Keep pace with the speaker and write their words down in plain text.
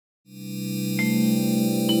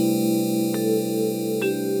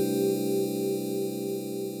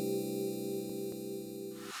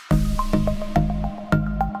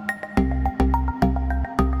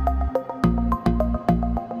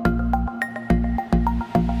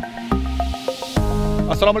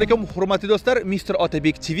Assalomu alaykum, hurmatli do'stlar.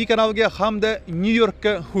 MrOtabekTv kanaliga hamda New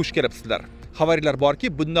Yorkka xush kelibsizlar. Xabarlar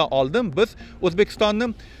borki, bundan oldin biz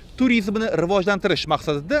O'zbekistonning turizmini rivojlantirish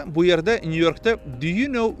maqsadida bu yerda New Yorkda Do You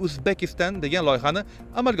Know Uzbekistan degan loyihani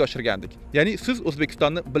amalga oshirgandik. Ya'ni siz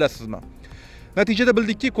O'zbekistonni bilasizmi? Natijada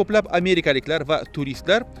bildikki, ko'plab amerikaliklar va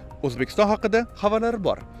turistlar O'zbekiston haqida xabarlar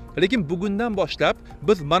bor. Lekin bugundan boshlab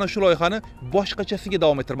biz mana shu loyihani boshqachasiga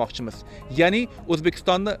davom ettirmoqchimiz. Ya'ni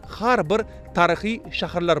O'zbekistonni har bir tarixiy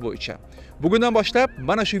shaharlar bo'yicha. Bugundan boshlab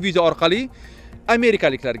mana shu video orqali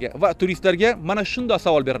amerikaliklarga va turistlarga mana shunday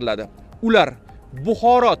savol beriladi. Ular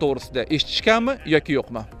Buxoro to'g'risida eshitishganmi yoki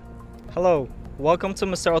yo'qmi? Hello, welcome to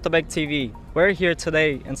MrOtabekTv. We're here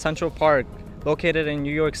today in Central Park, located in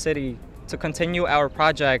New York City, to continue our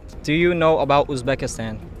project, Do You Know About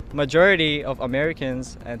Uzbekistan? Majority of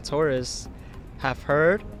Americans and tourists have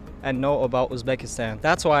heard and know about Uzbekistan.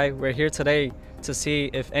 That's why we're here today to see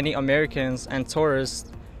if any Americans and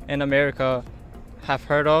tourists in America have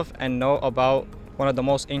heard of and know about one of the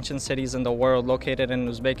most ancient cities in the world located in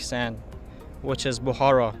Uzbekistan, which is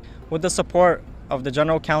Bukhara. With the support of the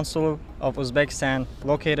General Council of Uzbekistan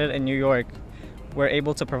located in New York, we're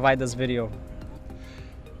able to provide this video.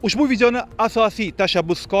 Ushbu videoni asosiy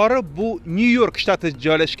tashabbuskori bu New York shtatida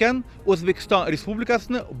joylashgan O'zbekiston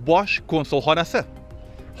Respublikasining bosh konsulxonasi.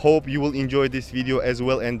 Hope you will enjoy this video as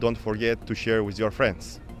well and don't forget to share with your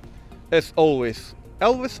friends. As always,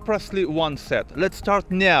 Elvis Presley once said, let's start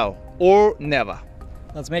now or never.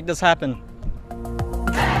 Let's make this happen.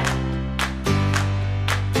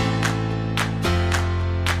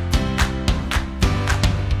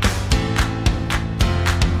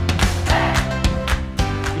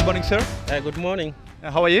 Good morning, sir. Good morning.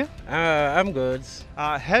 How are you? I'm good.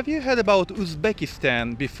 Have you heard about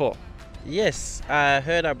Uzbekistan before? Yes, I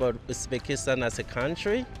heard about Uzbekistan as a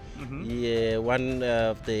country. Yeah, one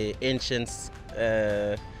of the ancient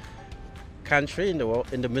country in the world,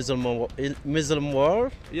 in the Muslim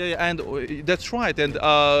world. Yeah, and that's right. And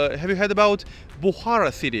have you heard about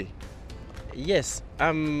Bukhara city? Yes,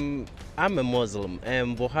 I'm a Muslim,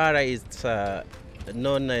 and Bukhara is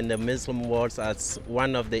known in the Muslim world as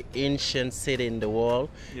one of the ancient cities in the world.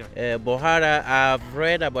 Yeah. Bukhara, I've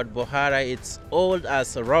read about Bukhara. It's old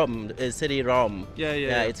as Rome, city Rome.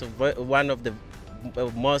 Yeah. It's one of the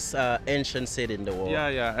most ancient city in the world.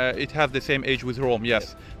 Yeah. It has the same age with Rome.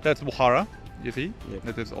 Yes, that's Bukhara. You see,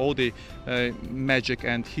 that is all the magic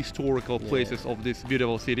and historical places of this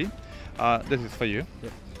beautiful city. This is for you. Yeah.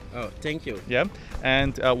 Oh, thank you. Yeah,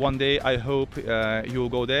 and one day I hope you'll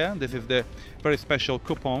go there. This is the very special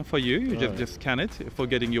coupon for you. You just scan it for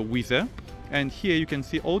getting your visa. And here you can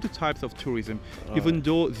see all the types of tourism, even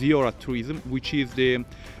though Ziyarat tourism, which is the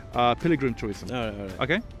pilgrim tourism. All right.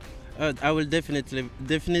 Okay? I will definitely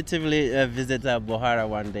visit Bukhara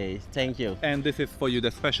one day. Thank you. And this is for you, the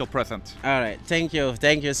special present. All right. Thank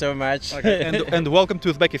you so much. Okay. and welcome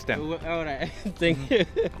to Uzbekistan. All right. Thank you.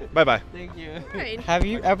 Bye-bye. Thank you. Right. Have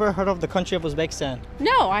you ever heard of the country of Uzbekistan?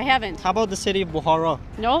 No, I haven't. How about the city of Bukhara?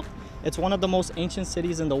 Nope. It's one of the most ancient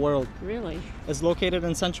cities in the world. Really? It's located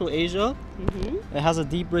in Central Asia. It has a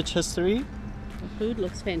deep, rich history. The food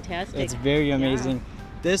looks fantastic. It's very amazing.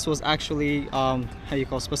 This was actually,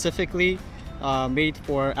 specifically made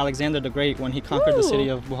for Alexander the Great when he conquered the city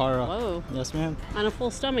of Bukhara. Whoa. Yes, ma'am. On a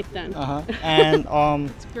full stomach then. And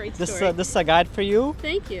It's a great story. this is a guide for you.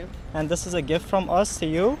 Thank you. And this is a gift from us to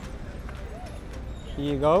you.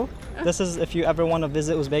 Here you go. This is if you ever want to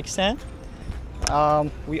visit Uzbekistan.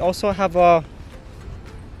 We also have a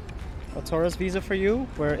tourist visa for you,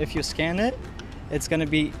 where if you scan it, it's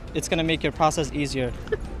gonna make your process easier.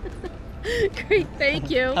 Great,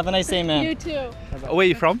 thank you. Have a nice day, ma'am. You too. Where are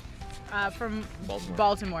you from? From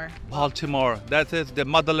Baltimore. Baltimore. That is the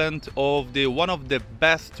motherland of one of the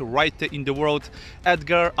best writer in the world,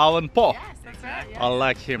 Edgar Allan Poe. Yes, that's right. Yes. I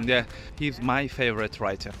like him. Yeah, he's my favorite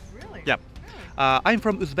writer. Really? Yeah. I'm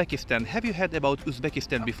from Uzbekistan. Have you heard about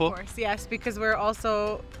Uzbekistan before? Of course, yes, because we're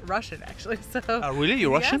also Russian, actually. So. Really? You're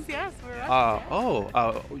Russian? Yes, we're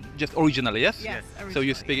Russian. Just originally, yes? Yes. So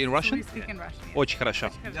you speak in Russian? We speak in Russian. Yes. Очень хорошо.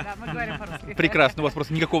 Да, мы говорим по-русски. Прекрасно. У вас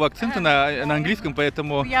просто никакого акцента на английском,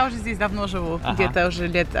 поэтому... Я уже здесь давно живу, где-то уже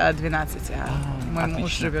лет 12, мой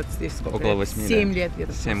муж живет здесь сколько Около лет? 8 7 лет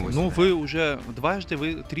где-то. 7-8. Ну, вы уже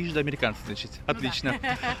трижды американцы, значит. Отлично.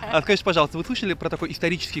 Скажите, пожалуйста, вы слышали про такой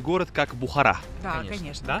исторический город, как Бухара? Да,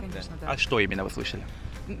 конечно. Да? Конечно, да. А что именно вы слышали?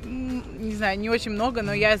 не знаю, не очень много,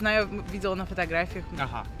 но я знаю, видела на фотографиях.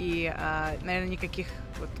 Ага. И, наверное, никаких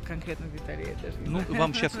вот конкретных деталей я даже не Ну, знаю.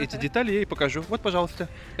 вам сейчас эти детали я и покажу. Вот, пожалуйста,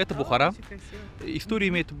 это Бухара. Очень красиво. История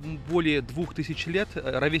имеет более 2000 лет,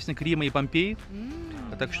 ровесник Рима и Помпеи.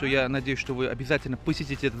 Так что я надеюсь, что вы обязательно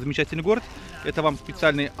посетите этот замечательный город. Это вам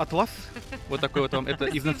специальный атлас. Вот такой вот вам. Это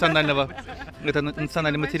из национального, это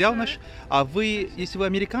национальный материал наш. А вы, если вы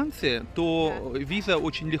американцы, то виза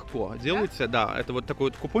очень легко делается. Да, это вот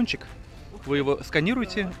такой вот купончик. Вы его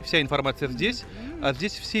сканируете, вся информация здесь. А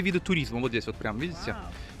здесь все виды туризма. Вот здесь вот прям, видите?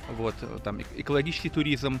 Вот, там экологический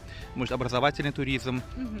туризм, может, образовательный туризм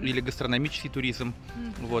или гастрономический туризм.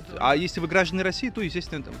 Вот. А если вы граждане России, то,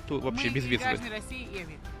 естественно, то вообще без визы. Граждане России и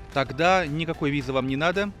Америки. Тогда никакой визы вам не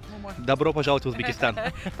надо. Добро пожаловать в Узбекистан.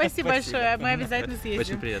 Спасибо большое, мы обязательно съездим.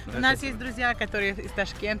 Очень приятно. У нас есть друзья, которые из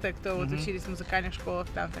Ташкента, кто вот учились в музыкальных школах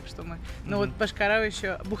там, так что мы... Ну вот Башкара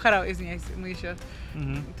еще... Бухара, извиняюсь, мы еще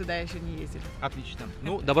туда еще не ездили. Отлично.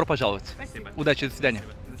 Ну, добро пожаловать. Спасибо. Удачи, до свидания.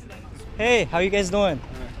 Hey, how you guys doing?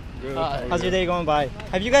 How's your day going by?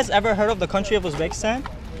 Have you guys ever heard of the country of Uzbekistan?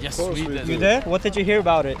 Yes, we did. You did? What did you hear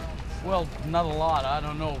about it? Well, not a lot. I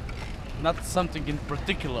don't know. Not something in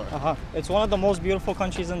particular. It's one of the most beautiful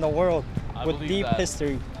countries in the world I with believe deep that.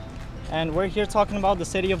 history. And we're here talking about the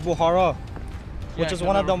city of Bukhara, which Yeah, is I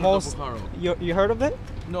one of the never heard most... Bukhara. You heard of it?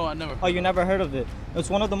 No, I never. Oh, you never heard of it?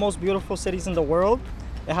 It's one of the most beautiful cities in the world.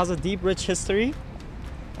 It has a deep, rich history.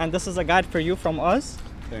 And this is a guide for you from us.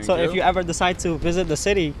 So if you ever decide to visit the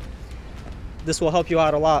city, this will help you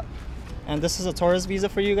out a lot. And this is a tourist visa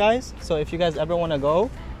for you guys. So if you guys ever want to go,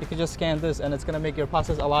 you can just scan this and it's going to make your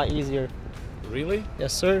process a lot easier. Really?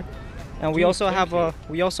 Yes, sir. And we also have a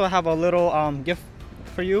little gift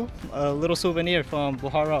for you, a little souvenir from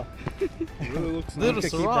Bukhara. Really looks You could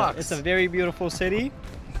nice. keep that. It's a very beautiful city.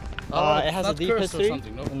 It has a not deep cursed or history.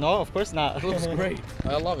 something, no? No, of course not. It looks great.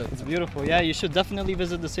 I love it. It's beautiful. Yeah, you should definitely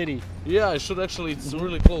visit the city. Yeah, I should actually. It's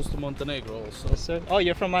really close to Montenegro also. Yes, sir. Oh,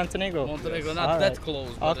 you're from Montenegro. Montenegro, Yes. not All that right.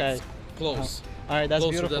 close, but Okay. it's close. All right, that's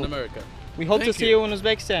Closer beautiful. than America. We hope to Thank see you. you in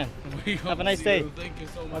Uzbekistan. We Have a hope nice to day. see you. Thank you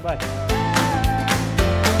so much. Bye bye.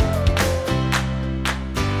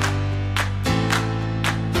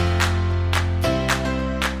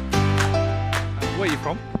 Where are you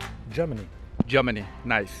from? Germany. Germany.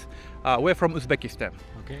 Nice. We're from Uzbekistan.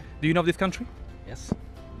 Okay. Do you know this country? Yes.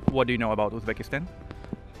 What do you know about Uzbekistan?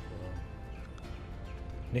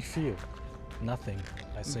 Nicht viel. Nothing,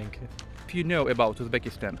 I think. If you know about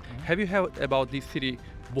Uzbekistan, have you heard about this city,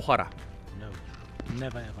 Bukhara? No.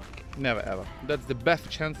 Never ever. Never ever. That's the best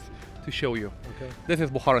chance to show you. Okay. This is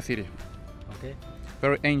Bukhara city. Okay.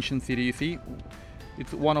 Very ancient city, you see.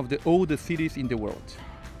 It's one of the oldest cities in the world.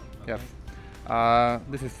 Yes.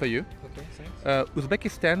 This is for you. Okay, thanks.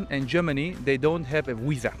 Uzbekistan and Germany, they don't have a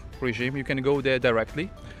visa regime. You can go there directly.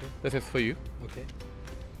 Okay. This is for you. Okay.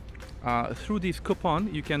 Through this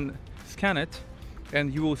coupon, you can scan it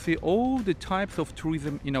and you will see all the types of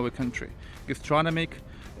tourism in our country. Gastronomic,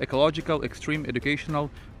 ecological, extreme, educational,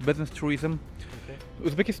 business tourism. Okay.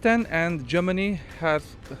 Uzbekistan and Germany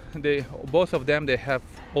both of them, they have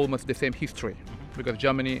almost the same history. Because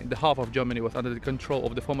Germany, the half of Germany was under the control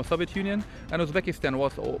of the former Soviet Union, and Uzbekistan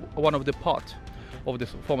was one of the part of the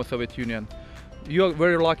former Soviet Union. You are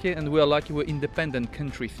very lucky, and we are lucky we're independent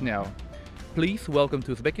countries now. Please welcome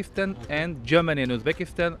to Uzbekistan, and Germany and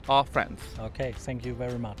Uzbekistan are friends. Okay, thank you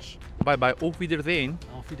very much. Bye bye, auf Wiedersehen.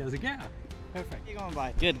 Auf Wiedersehen. Yeah. Perfect. You going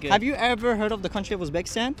by? Good, good. Have you ever heard of the country of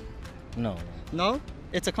Uzbekistan? No. No?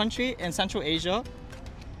 It's a country in Central Asia.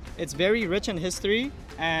 It's very rich in history,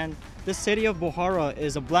 and the city of Bukhara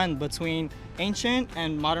is a blend between ancient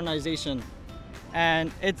and modernization.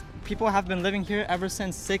 And people have been living here ever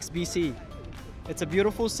since 6 BC. It's a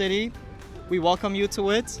beautiful city. We welcome you to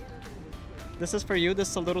it. This is for you. This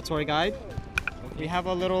is a little tour guide. We have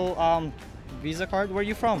a little visa card. Where are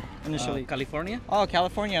you from initially? California? Oh,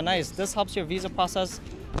 California, nice. This helps your visa process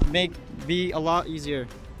be a lot easier.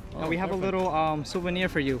 And we have a little souvenir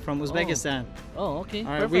for you from Uzbekistan. Oh, okay.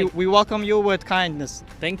 All right, Perfect. we welcome you with kindness.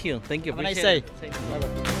 Thank you. Thank you. Have a nice Appreciate day. it.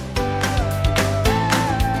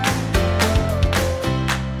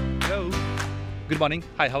 Hello. Good morning.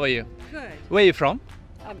 Hi, how are you? Good. Where are you from?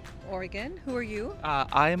 Oregon. Who are you?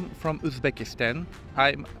 I'm from Uzbekistan.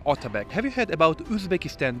 I'm Otabek. Have you heard about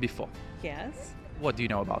Uzbekistan before? Yes. What do you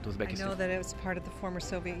know about I Uzbekistan? know that it was part of the former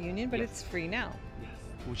Soviet Union, but it's free now.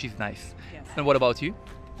 Which is nice. Yes. And what about you?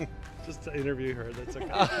 Just to interview her, that's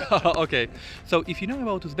okay. Okay. So if you know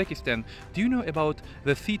about Uzbekistan, do you know about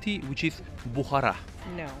the city which is Bukhara?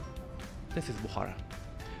 No. This is Bukhara.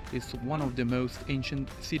 It's one of the most ancient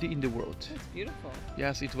city in the world. It's beautiful.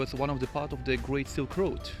 Yes, it was one of the part of the Great Silk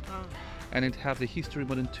Road. and it has a history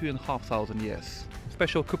more than 2,500 years.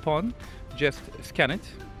 Special coupon, just scan it,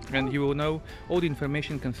 and you will know all the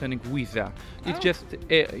information concerning visa. It's just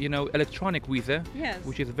a, electronic visa, Yes.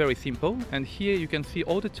 which is very simple. And here you can see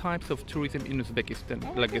all the types of tourism in Uzbekistan, Oh,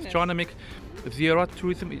 like goodness. gastronomic, ziyarat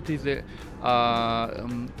tourism. It is a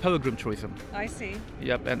pilgrim tourism. I see.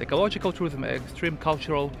 Yep, and ecological tourism, extreme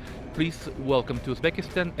cultural. Please welcome to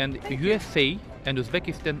Uzbekistan, and USA and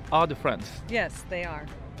Uzbekistan are the friends. Yes, they are.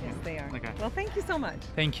 Yes, they are. Okay. Well, thank you so much.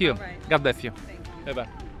 Thank you. All right. God bless you. Thank you. Bye bye.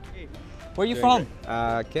 Where are you from?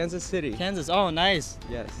 Kansas City. Kansas. Oh, nice.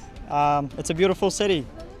 Yes. It's a beautiful city.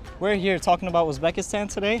 We're here talking about Uzbekistan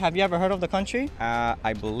today. Have you ever heard of the country?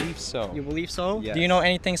 I believe so. You believe so? Yes. Do you know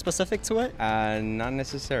anything specific to it? Not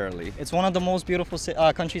necessarily. It's one of the most beautiful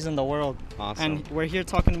countries in the world. Awesome. And we're here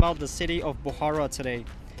talking about the city of Bukhara today.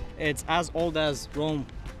 It's as old as Rome.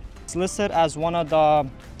 It's listed as one of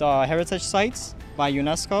the heritage sites by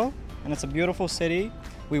UNESCO, and it's a beautiful city.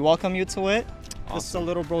 We welcome you to it. Awesome. This is a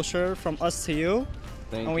little brochure from us to you.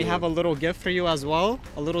 Thank And we you. have a little gift for you as well,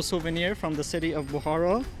 a little souvenir from the city of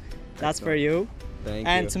Bukhara. That's for you. Thank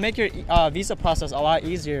And you. to make your visa process a lot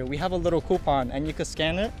easier, we have a little coupon, and you can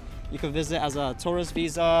scan it. You can visit as a tourist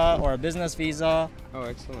visa or a business visa. Oh,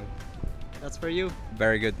 excellent. That's for you.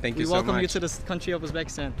 Very good. Thank you We so much. welcome you to this country of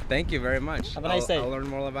Uzbekistan. Thank you very much. Have a nice day. I'll learn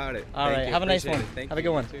more about it. All Thank right, you. have a nice Appreciate one. it. Thank Have a you.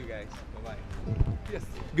 good one. You too, guys. Bye-bye. Yes.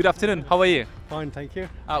 Good afternoon. How are you? Fine, thank you.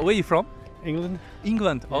 Where are you from? England?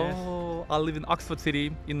 England. Yes. Oh, I live in Oxford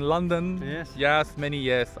City, in London. Yes. Yes, many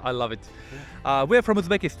years. I love it. We're from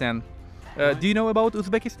Uzbekistan. Do you know about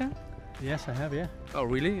Uzbekistan? Yes, I have, yeah. Oh,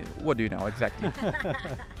 really? What do you know exactly?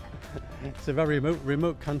 It's a very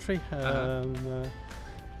remote country.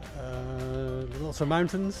 Lots of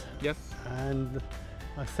mountains, Yes. and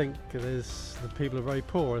I think the people are very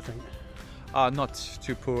poor, I think. Not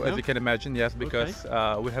too poor, as No? you can imagine, yes, because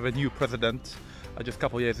we have a new president just a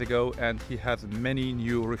couple of years ago, and he has many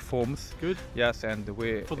new reforms. Good. Yes, and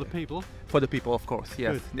we For the people. For the people, of course.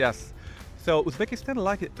 Yes, Good. yes. So Uzbekistan,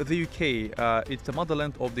 like the UK, it's the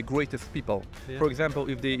motherland of the greatest people. Yeah. For example,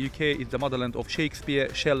 if the UK is the motherland of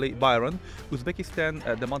Shakespeare, Shelley, Byron, Uzbekistan,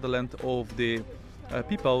 the motherland of the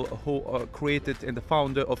people who created and the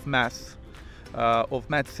founder of maths, of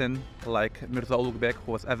medicine, like Mirza Ulugh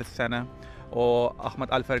who was Avicenna, or Ahmad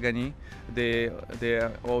Al-Fargani,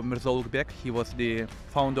 or Mirza Ulugh he was the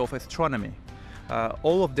founder of astronomy.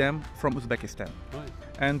 All of them from Uzbekistan. Right.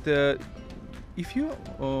 And if you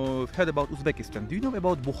heard about Uzbekistan, do you know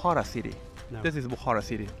about Bukhara city? No. This is Bukhara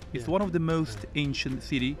city. It's Yeah. one of the most ancient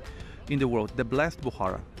city in the world, the blessed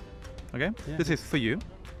Bukhara. Okay? Yeah. This is for you.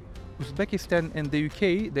 Uzbekistan and the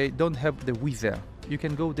UK, they don't have the visa. You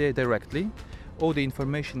can go there directly. All the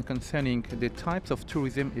information concerning the types of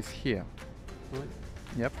tourism is here. Right.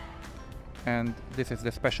 Yep. And this is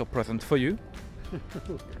the special present for you.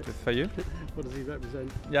 This is for you. What does he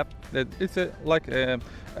represent? Yep, it's like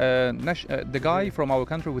the guy from our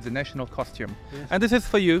country with the national costume. Yes. And this is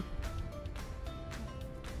for you.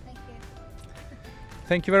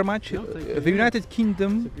 Thank you very much. No, thank you. The United It's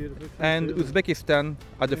Kingdom a beautiful country, and isn't it? Uzbekistan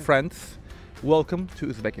are the Yeah. friends. Welcome to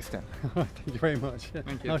Uzbekistan. Thank you very much.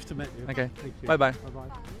 Thank you. Nice to meet you. Okay. Thank you. Bye-bye. Bye-bye.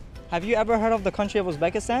 Have you ever heard of the country of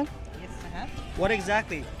Uzbekistan? Yes, I have. What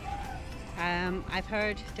exactly? I've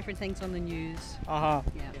heard different things on the news. Uh-huh.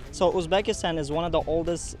 Yeah. So Uzbekistan is one of the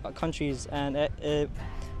oldest countries, and it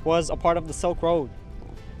was a part of the Silk Road.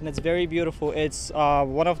 And it's very beautiful. It's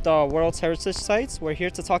one of the world's heritage sites. We're here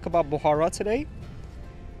to talk about Bukhara today.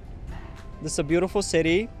 This is a beautiful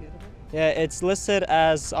city. Beautiful. Yeah, it's listed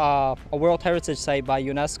as a World Heritage Site by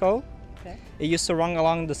UNESCO. Okay. It used to run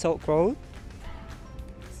along the Silk Road.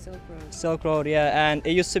 Silk Road. Silk Road, yeah, and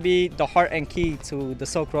it used to be the heart and key to the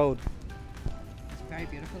Silk Road. It's very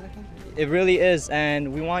beautiful looking. It really is,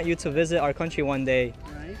 and we want you to visit our country one day.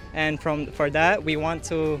 Right. And for that, we want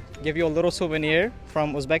to give you a little souvenir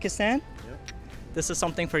from Uzbekistan. This is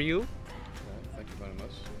something for you, Thank you very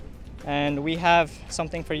much. and we have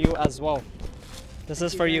something for you as well. This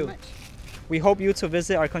is for Thank you. very much. We hope you to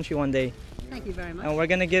visit our country one day, Thank you very much. and we're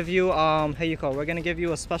gonna give you we're gonna give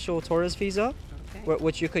you a special tourist visa, Okay.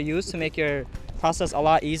 which you could use to make your process a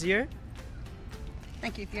lot easier.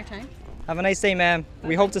 Thank you for your time. Have a nice day, ma'am.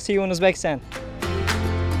 We hope to see you in Uzbekistan.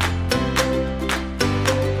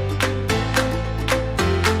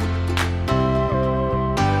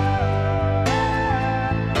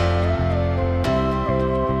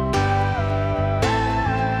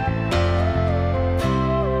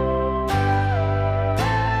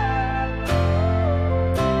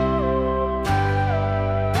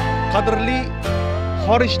 Qadrli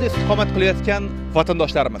xorijda istiqomat qilayotgan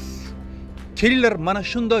vatandoshlarimiz, kelinglar mana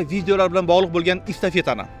shunday videolar bilan bog'liq bo'lgan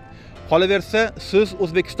estafetani Qolaversa, siz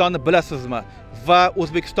O'zbekistonni bilasizmi va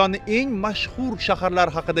O'zbekistonning eng mashhur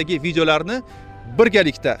shaharlari haqidagi videolarni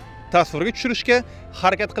birgalikda tasvirga tushirishga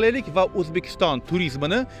harakat qilaylik va O'zbekiston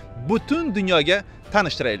turizmini butun dunyoga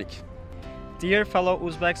tanishtiraylik. Dear fellow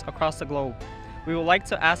Uzbeks across the globe, we would like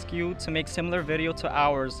to ask you to make similar video to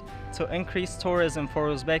ours to increase tourism for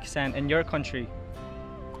Uzbekistan in your country.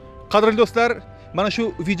 Qadrli do'stlar, mana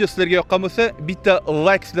shu video sizlarga yoqqan bo'lsa, bitta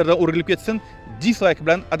like sizlardan o'rilib ketsin, dislike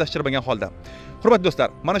bilan adashtirmagan holda. Hurmatli do'stlar,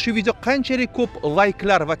 mana shu video qanchalik ko'p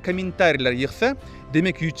likelar va kommentariyalar yig'sa,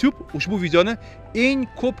 demak YouTube ushbu videoni eng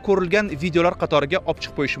ko'p ko'rilgan videolar qatoriga olib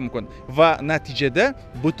chiqib qo'yishi mumkin va natijada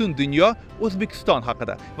butun dunyo O'zbekiston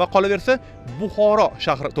haqida va qolaversa Buxoro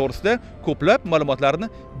shahri to'g'risida ko'plab ma'lumotlarni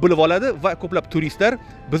bilib oladi va ko'plab turistlar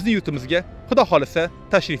bizning yurtimizga xudo xolisa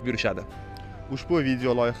tashrif buyurishadi. Ushbu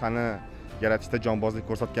video loyihani yaratishda jonbozlik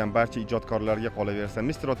ko'rsatgan barcha ijodkorlarga, qolaversa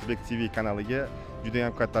MrOtabekTv kanaliga juda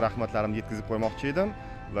ham katta rahmatlarimni yetkazib qo'ymoqchi edim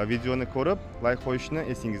va videoni ko'rib, like qo'yishni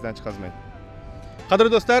esingizdan chiqazmang. Qadrli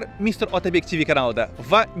do'stlar, MrOtabekTv kanalida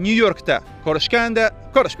va New Yorkda ko'rishganda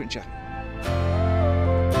ko'rishguncha.